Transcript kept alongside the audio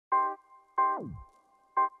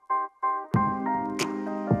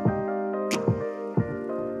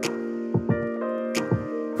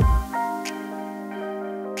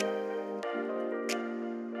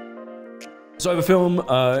So I have a film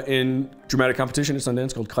in dramatic competition at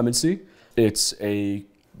Sundance called Clemency. It's a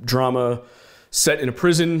drama set in a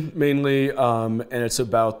prison mainly, and it's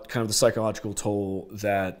about kind of the psychological toll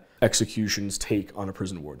that executions take on a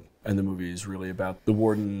prison warden. And the movie is really about the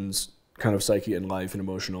warden's kind of psyche and life and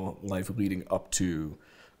emotional life leading up to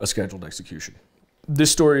a scheduled execution.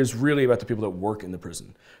 This story is really about the people that work in the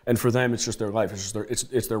prison. And for them, it's just their life. It's just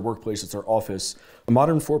it's their workplace, it's their office. A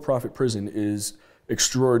modern for-profit prison is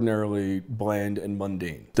extraordinarily bland and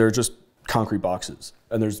mundane. They're just concrete boxes,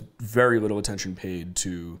 and there's very little attention paid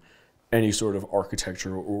to any sort of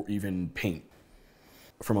architecture or even paint.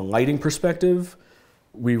 From a lighting perspective,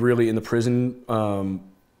 we really, in the prison,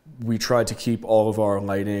 we tried to keep all of our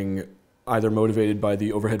lighting either motivated by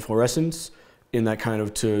the overhead fluorescence in that kind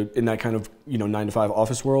of 9-to-5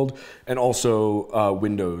 office world, and also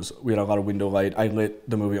windows. We had a lot of window light. I lit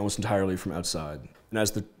the movie almost entirely from outside. And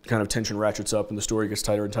as the kind of tension ratchets up and the story gets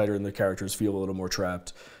tighter and tighter and the characters feel a little more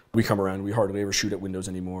trapped, we come around. We hardly ever shoot at windows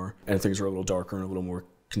anymore, and things are a little darker and a little more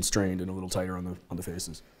constrained and a little tighter on the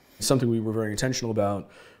faces. Something we were very intentional about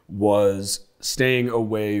was staying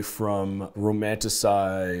away from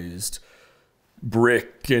romanticized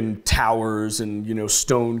brick and towers and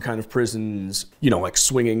stone kind of prisons, like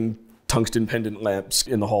swinging tungsten pendant lamps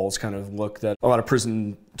in the halls kind of look that a lot of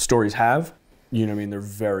prison stories have. They're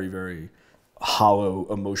very, very hollow,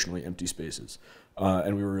 emotionally empty spaces.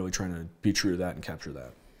 And we were really trying to be true to that and capture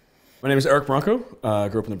that. My name is Eric Branco. I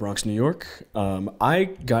grew up in the Bronx, New York. I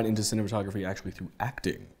got into cinematography actually through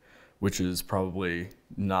acting, which is probably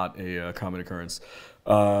not a common occurrence.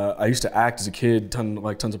 I used to act as a kid,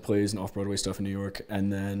 tons of plays and off-Broadway stuff in New York,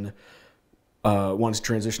 and then wanted to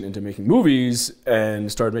transition into making movies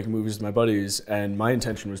and started making movies with my buddies. And my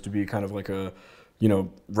intention was to be kind of like a,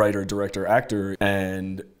 writer, director, actor,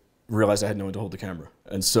 and realized I had no one to hold the camera.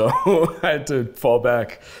 And so I had to fall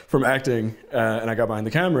back from acting, and I got behind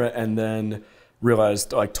the camera, and then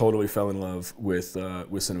realized I totally fell in love with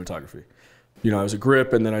cinematography. I was a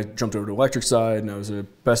grip, and then I jumped over to electric side, and I was a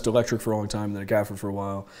best electric for a long time, and then a gaffer for a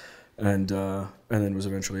while, and then was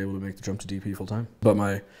eventually able to make the jump to DP full time. But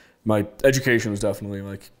my education was definitely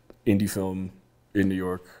like indie film in New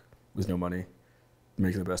York with no money,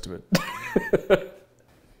 making the best of it.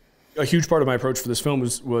 A huge part of my approach for this film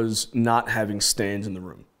was not having stands in the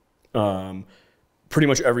room. Pretty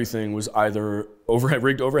much everything was either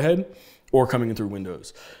rigged overhead or coming in through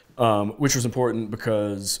windows, which was important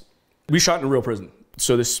because we shot in a real prison.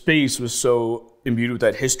 So the space was so imbued with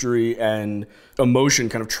that history and emotion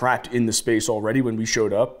kind of trapped in the space already when we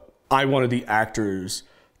showed up. I wanted the actors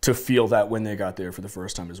to feel that when they got there for the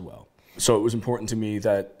first time as well. So it was important to me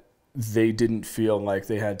that they didn't feel like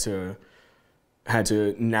they had to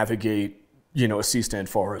navigate, a C-stand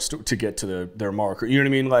forest to get to their mark. You know what I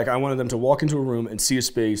mean? Like, I wanted them to walk into a room and see a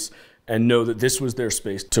space and know that this was their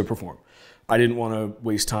space to perform. I didn't want to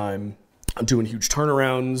waste time doing huge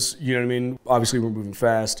turnarounds, you know what I mean? Obviously, we're moving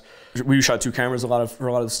fast. We shot 2 cameras for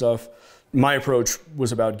a lot of the stuff. My approach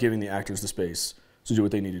was about giving the actors the space to do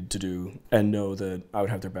what they needed to do and know that I would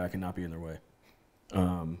have their back and not be in their way.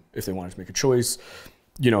 If they wanted to make a choice,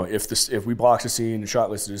 if we blocked a scene and shot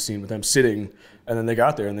listed a scene with them sitting, and then they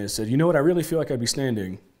got there and they said, what, I really feel like I'd be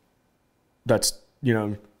standing. That's a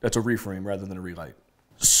reframe rather than a relight.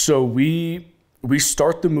 So we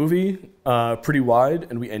start the movie pretty wide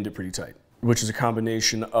and we end it pretty tight, which is a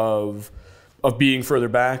combination of being further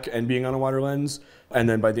back and being on a wider lens. And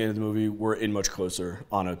then by the end of the movie, we're in much closer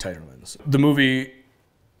on a tighter lens. The movie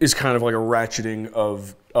is kind of like a ratcheting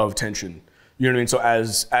of tension. You know what I mean? So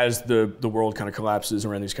as the world kind of collapses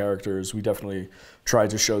around these characters, we definitely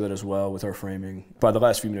tried to show that as well with our framing. By the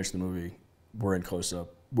last few minutes of the movie, we're in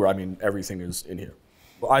close-up, where, everything is in here.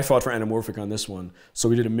 I fought for anamorphic on this one, so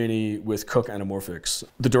we did a mini with Cook anamorphics.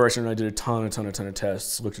 The director and I did a ton of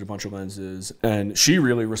tests, looked at a bunch of lenses, and she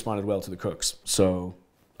really responded well to the Cooks. So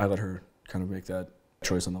I let her kind of make that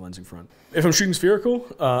choice on the lensing front. If I'm shooting spherical,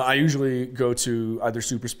 I usually go to either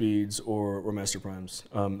super speeds or master primes.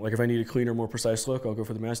 Like if I need a cleaner, more precise look, I'll go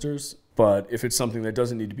for the masters. But if it's something that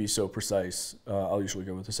doesn't need to be so precise, I'll usually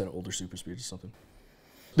go with a set of older super speeds or something.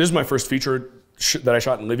 This is my first feature that I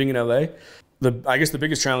shot in living in LA. I guess the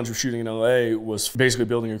biggest challenge of shooting in LA was basically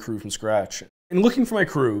building a crew from scratch. In looking for my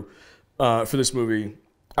crew for this movie,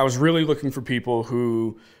 I was really looking for people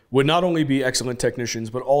who would not only be excellent technicians,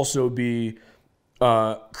 but also be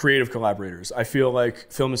creative collaborators. I feel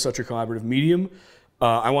like film is such a collaborative medium.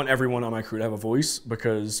 I want everyone on my crew to have a voice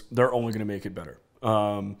because they're only going to make it better.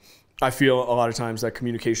 I feel a lot of times that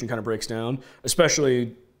communication kind of breaks down,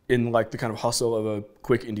 especially in like the kind of hustle of a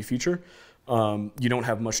quick indie feature. You don't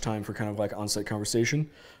have much time for kind of like on-site conversation.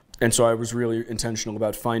 And so I was really intentional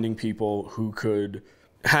about finding people who could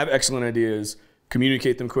have excellent ideas,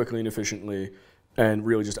 communicate them quickly and efficiently, and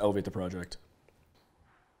really just elevate the project.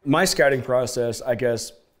 My scouting process, I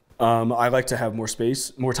guess, I like to have more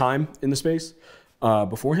time in the space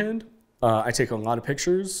beforehand. I take a lot of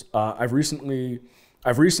pictures. I've recently,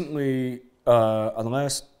 on the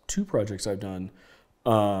last 2 projects I've done,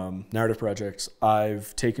 narrative projects,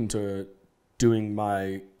 I've taken to doing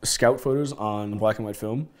my scout photos on black and white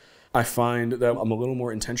film. I find that I'm a little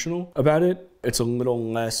more intentional about it. It's a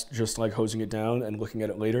little less just like hosing it down and looking at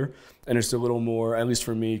it later. And it's a little more, at least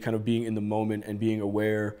for me, kind of being in the moment and being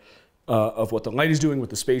aware of what the light is doing, what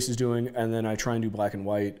the space is doing. And then I try and do black and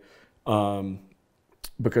white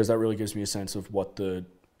because that really gives me a sense of what the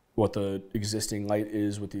existing light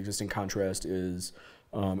is, what the existing contrast is,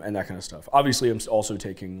 and that kind of stuff. Obviously, I'm also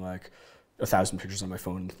taking like 1,000 pictures on my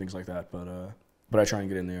phone and things like that, but I try and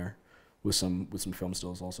get in there with some film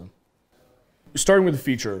stills also. Starting with a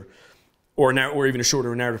feature, or even a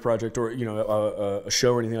shorter narrative project, or a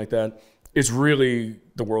show or anything like that, it's really,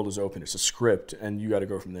 the world is open. It's a script, and you got to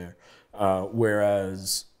go from there.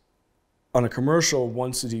 Whereas on a commercial,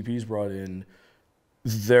 once the DP is brought in,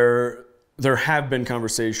 there have been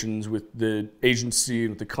conversations with the agency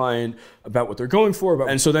and with the client about what they're going for.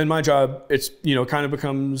 And so then my job, it's kind of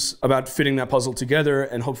becomes about fitting that puzzle together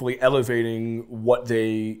and hopefully elevating what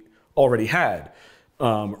they already had,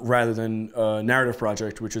 rather than a narrative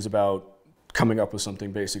project, which is about coming up with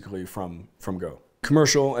something basically from go.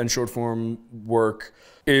 Commercial and short form work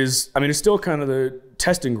is, it's still kind of the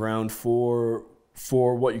testing ground for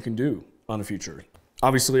what you can do on a feature.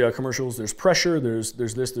 Obviously, commercials, there's pressure, there's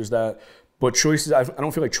this, there's that, but choices, I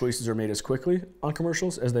don't feel like choices are made as quickly on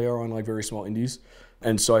commercials as they are on like very small indies.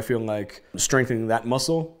 And so I feel like strengthening that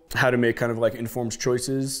muscle, how to make kind of like informed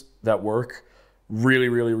choices that work, really,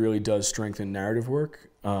 really, really does strengthen narrative work,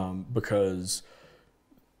 because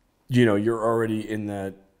you're already in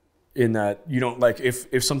that you don't, like,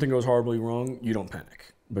 if something goes horribly wrong, you don't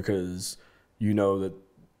panic because you know that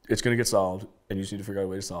it's going to get solved and you just need to figure out a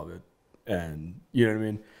way to solve it. And you know what I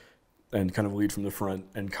mean? And kind of lead from the front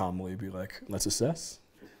and calmly be like, let's assess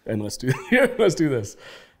and let's do this.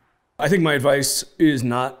 I think my advice is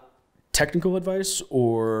not technical advice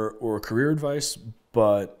or career advice,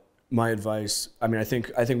 but my advice, I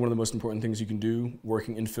think one of the most important things you can do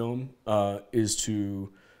working in film is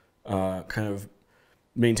to kind of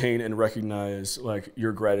maintain and recognize like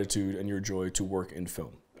your gratitude and your joy to work in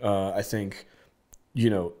film. I think,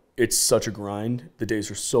 it's such a grind. The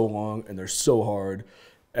days are so long and they're so hard,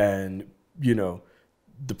 and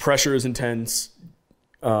the pressure is intense.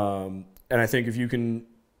 And I think if you can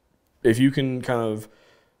kind of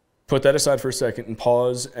put that aside for a second and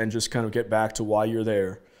pause and just kind of get back to why you're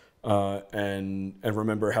there, and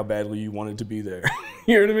remember how badly you wanted to be there.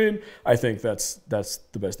 You know what I mean? I think that's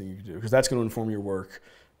the best thing you can do, because that's going to inform your work.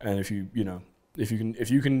 And if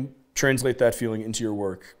you can translate that feeling into your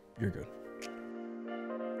work, you're good.